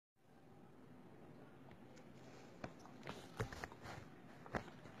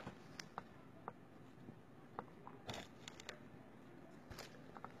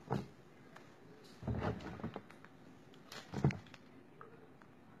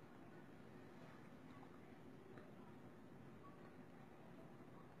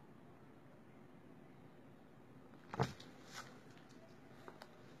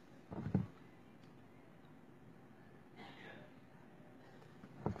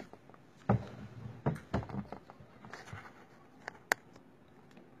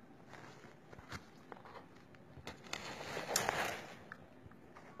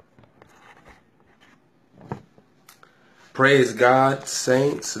Praise God,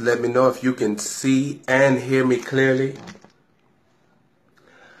 saints. Let me know if you can see and hear me clearly.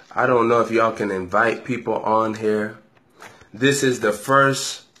 I don't know if y'all can invite people on here. This is the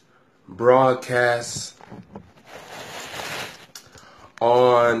first broadcast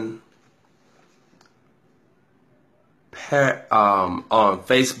on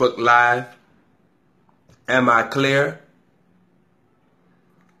Facebook Live. Am I clear?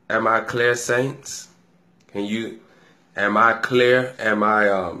 Am I clear, saints? Am I clear?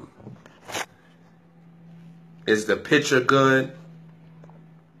 Is the picture good?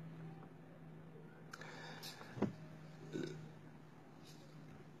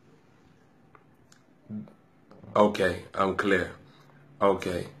 Okay, I'm clear.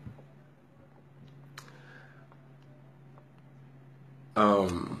 Okay.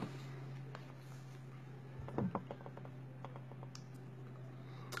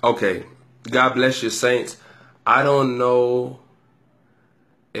 Okay. God bless you, saints. I don't know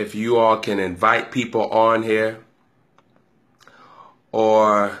if you all can invite people on here,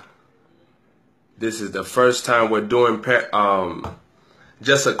 or this is the first time we're doing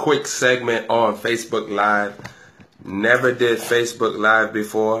just a quick segment on Facebook Live. Never did Facebook Live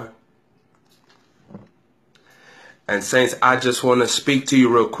before. And saints, I just want to speak to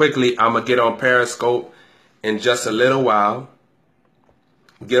you real quickly. I'm going to get on Periscope in just a little while.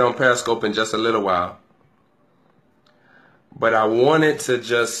 But I wanted to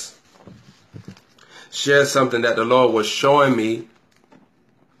just share something that the Lord was showing me.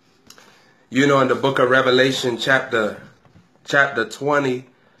 You know, in the book of Revelation, chapter 20,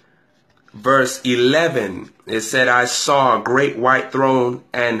 verse 11, it said, I saw a great white throne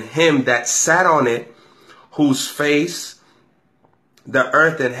and him that sat on it, whose face the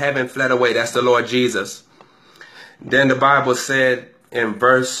earth and heaven fled away. That's the Lord Jesus. Then the Bible said in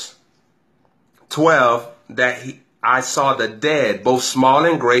verse 12 that I saw the dead, both small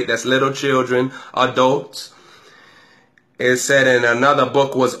and great, that's little children, adults. It said, and another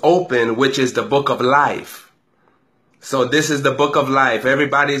book was open, which is the book of life. So this is the book of life.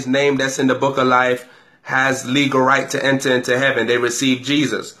 Everybody's name that's in the book of life has legal right to enter into heaven. They receive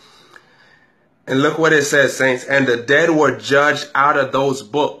Jesus. And look what it says, saints. And the dead were judged out of those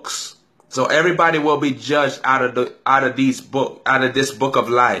books. So everybody will be judged out of this book of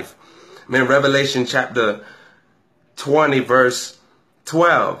life. I mean, Revelation chapter 20, verse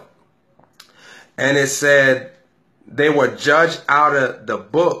 12. And it said they were judged out of the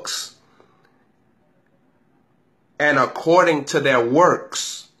books and according to their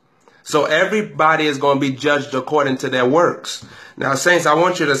works. So everybody is going to be judged according to their works. Now, saints, I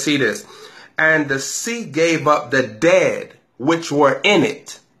want you to see this. And the sea gave up the dead which were in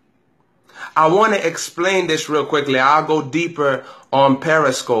it. I want to explain this real quickly. I'll go deeper on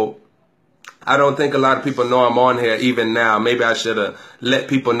Periscope. I don't think a lot of people know I'm on here even now. Maybe I should have let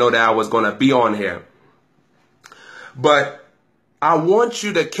people know that I was going to be on here. But I want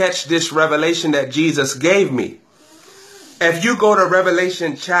you to catch this revelation that Jesus gave me. If you go to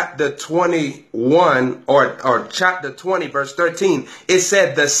Revelation chapter 21 or chapter 20, verse 13, it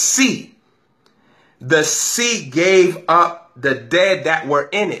said the sea gave up the dead that were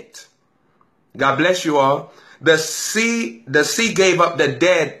in it. God bless you all. The sea gave up the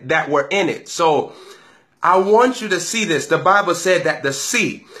dead that were in it. So I want you to see this. The Bible said that the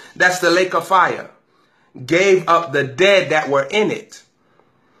sea, that's the lake of fire, gave up the dead that were in it.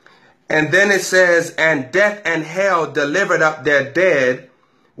 And then it says, and death and hell delivered up their dead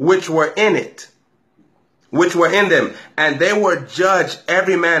which were in it, which were in them. And they were judged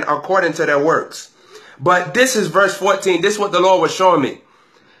every man according to their works. But this is verse 14. This is what the Lord was showing me.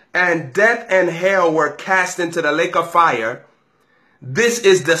 And death and hell were cast into the lake of fire. This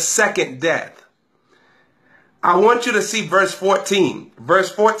is the second death. I want you to see verse 14.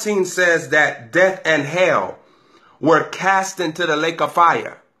 Verse 14 says that death and hell were cast into the lake of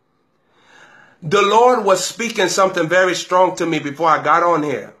fire. The Lord was speaking something very strong to me before I got on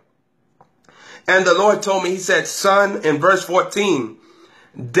here. And the Lord told me, he said, son, in verse 14,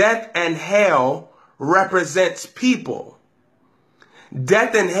 death and hell represents people.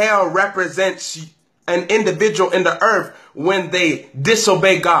 Death and hell represents an individual in the earth when they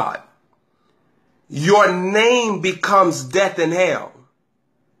disobey God. Your name becomes death and hell.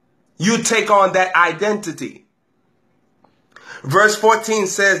 You take on that identity. Verse 14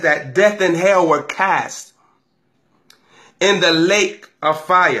 says that death and hell were cast in the lake of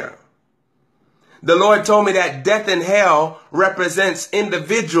fire. The Lord told me that death and hell represents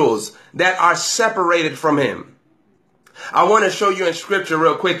individuals that are separated from him. I want to show you in scripture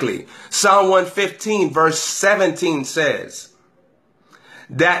real quickly. Psalm 115 verse 17 says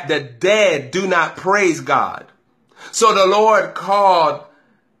that the dead do not praise God. So the Lord called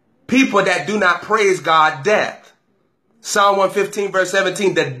people that do not praise God death. Psalm 115 verse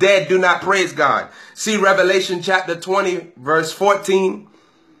 17, the dead do not praise God. See Revelation chapter 20 verse 14.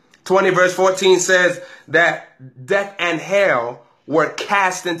 20 verse 14 says that death and hell were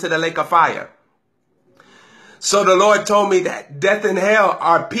cast into the lake of fire. So the Lord told me that death and hell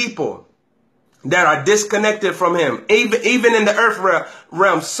are people that are disconnected from him. Even in the earth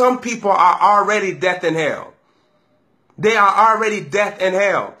realm, some people are already death and hell. They are already death and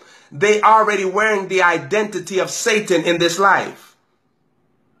hell. They already wearing the identity of Satan in this life.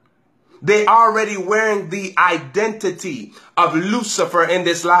 They already wearing the identity of Lucifer in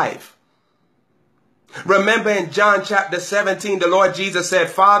this life. Remember in John chapter 17, the Lord Jesus said,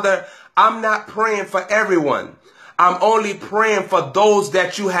 Father, I'm not praying for everyone. I'm only praying for those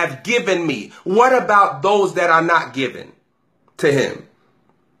that you have given me. What about those that are not given to him?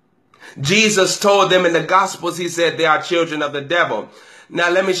 Jesus told them in the Gospels, he said they are children of the devil. Now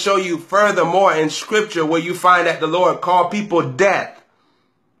let me show you furthermore in scripture where you find that the Lord called people death.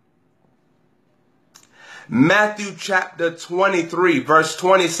 Matthew chapter 23 verse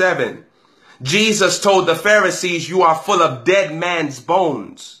 27. Jesus told the Pharisees, you are full of dead man's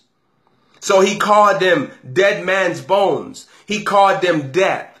bones. So he called them dead man's bones. He called them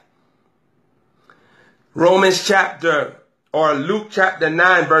death. Luke chapter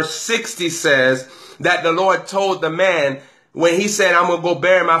 9 verse 60 says that the Lord told the man when he said, I'm going to go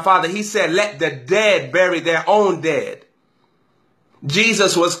bury my father. He said, let the dead bury their own dead.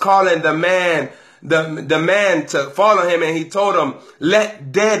 Jesus was calling the man to follow him, and he told him,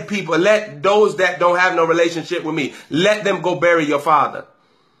 let dead people, let those that don't have no relationship with me, let them go bury your father.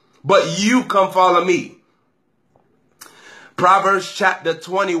 But you come follow me. Proverbs chapter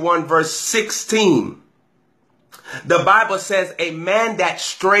 21 verse 16. The Bible says a man that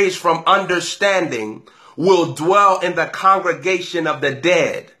strays from understanding will dwell in the congregation of the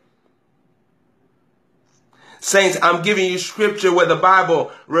dead. Saints, I'm giving you scripture where the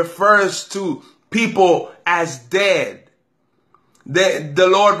Bible refers to people as dead. The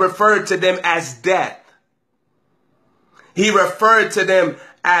Lord referred to them as death. He referred to them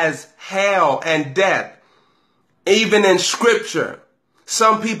as hell and death. Even in scripture,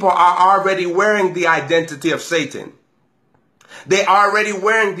 some people are already wearing the identity of Satan. They're already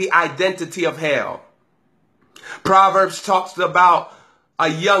wearing the identity of hell. Proverbs talks about a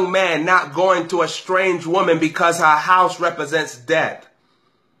young man not going to a strange woman because her house represents death.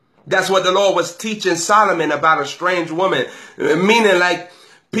 That's what the Lord was teaching Solomon about a strange woman, meaning like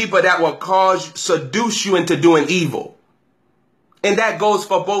people that will seduce you into doing evil. And that goes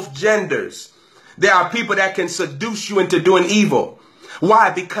for both genders. There are people that can seduce you into doing evil. Why?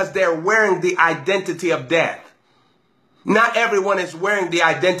 Because they're wearing the identity of death. Not everyone is wearing the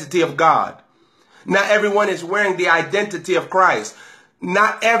identity of God. Not everyone is wearing the identity of Christ.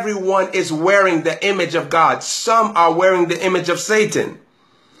 Not everyone is wearing the image of God. Some are wearing the image of Satan.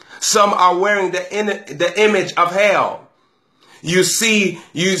 Some are wearing the image of hell. You see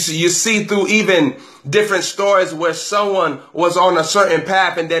through even different stories where someone was on a certain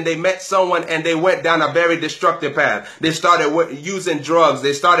path and then they met someone and they went down a very destructive path. They started using drugs.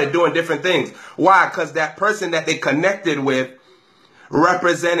 They started doing different things. Why? Because that person that they connected with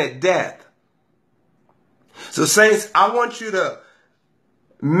represented death. So saints, I want you to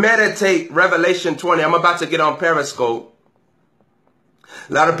meditate Revelation 20. I'm about to get on Periscope.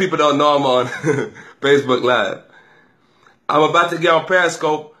 A lot of people don't know I'm on Facebook Live. I'm about to get on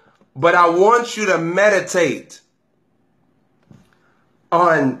Periscope, but I want you to meditate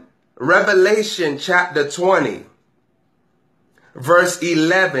on Revelation chapter 20, verse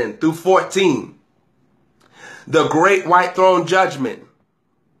 11 through 14. The great white throne judgment.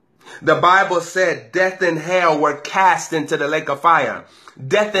 The Bible said death and hell were cast into the lake of fire.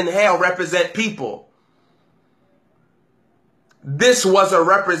 Death and hell represent people. This was a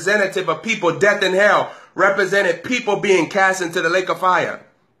representative of people. Death and hell represented people being cast into the lake of fire.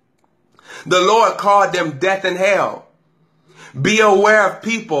 The Lord called them death and hell. Be aware of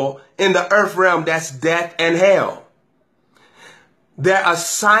people in the earth realm that's death and hell. Their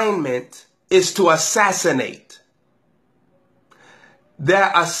assignment is to assassinate.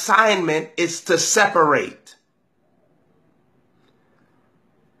 Their assignment is to separate.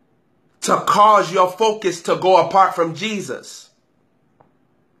 To cause your focus to go apart from Jesus.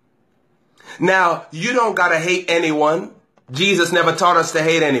 Now, you don't got to hate anyone. Jesus never taught us to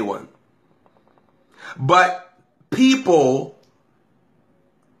hate anyone. But people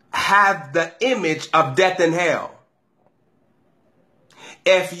have the image of death and hell.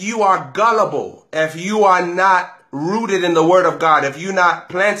 If you are gullible, if you are not rooted in the word of God, if you're not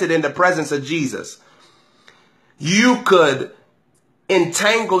planted in the presence of Jesus, you could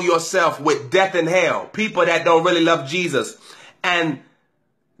entangle yourself with death and hell, people that don't really love Jesus, and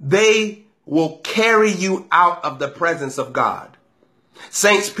they will carry you out of the presence of God.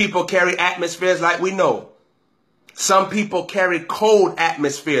 Saints, people carry atmospheres like we know. Some people carry cold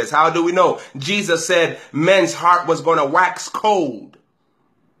atmospheres. How do we know? Jesus said men's heart was going to wax cold.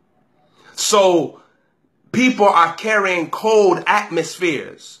 So people are carrying cold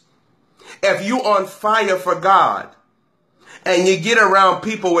atmospheres. If you on fire for God and you get around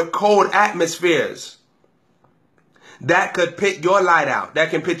people with cold atmospheres, that could put your light out. That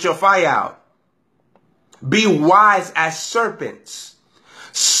can put your fire out. Be wise as serpents.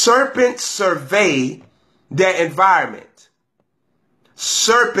 Serpents survey their environment.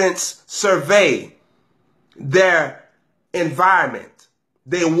 Serpents survey their environment.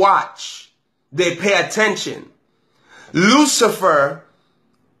 They watch. They pay attention. Lucifer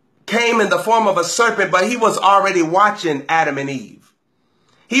came in the form of a serpent, but he was already watching Adam and Eve.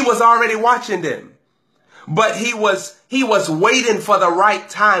 He was already watching them. But he was waiting for the right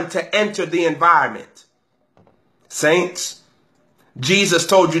time to enter the environment. Saints, Jesus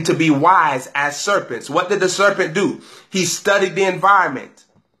told you to be wise as serpents. What did the serpent do? He studied the environment.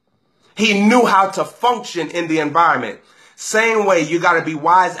 He knew how to function in the environment. Same way, you got to be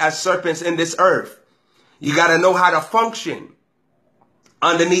wise as serpents in this earth. You got to know how to function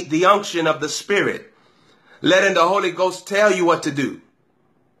underneath the unction of the Spirit. Letting the Holy Ghost tell you what to do.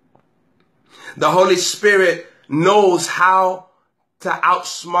 The Holy Spirit knows how to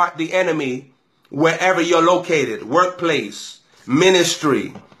outsmart the enemy wherever you're located. Workplace,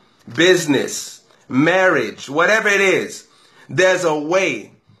 ministry, business, marriage, whatever it is. There's a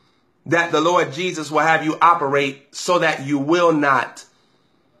way that the Lord Jesus will have you operate so that you will not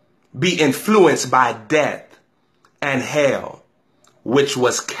be influenced by death and hell, which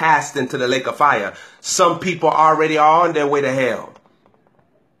was cast into the lake of fire. Some people already are on their way to hell.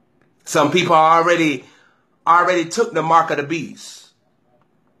 Some people already took the mark of the beast.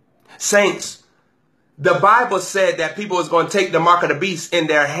 Saints, the Bible said that people was going to take the mark of the beast in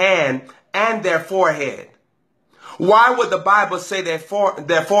their hand and their forehead. Why would the Bible say their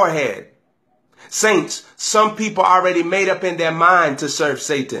forehead? Saints, some people already made up in their mind to serve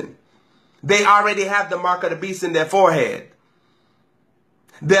Satan. They already have the mark of the beast in their forehead.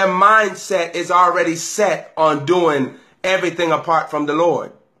 Their mindset is already set on doing everything apart from the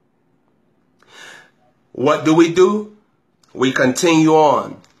Lord. What do? We continue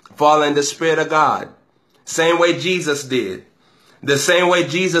on, following the Spirit of God. Same way Jesus did. The same way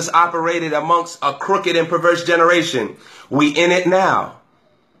Jesus operated amongst a crooked and perverse generation. We in it now.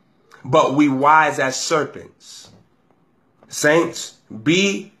 But we wise as serpents. Saints,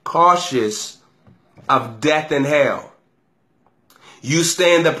 be cautious of death and hell. You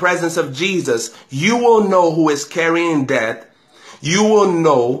stay in the presence of Jesus, you will know who is carrying death. You will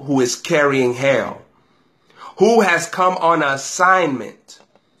know who is carrying hell. Who has come on assignment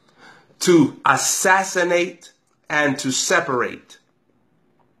to assassinate and to separate.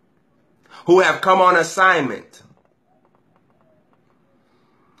 Who have come on assignment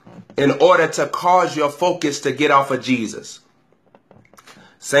in order to cause your focus to get off of Jesus.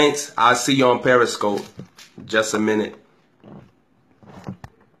 Saints, I'll see you on Periscope. Just a minute.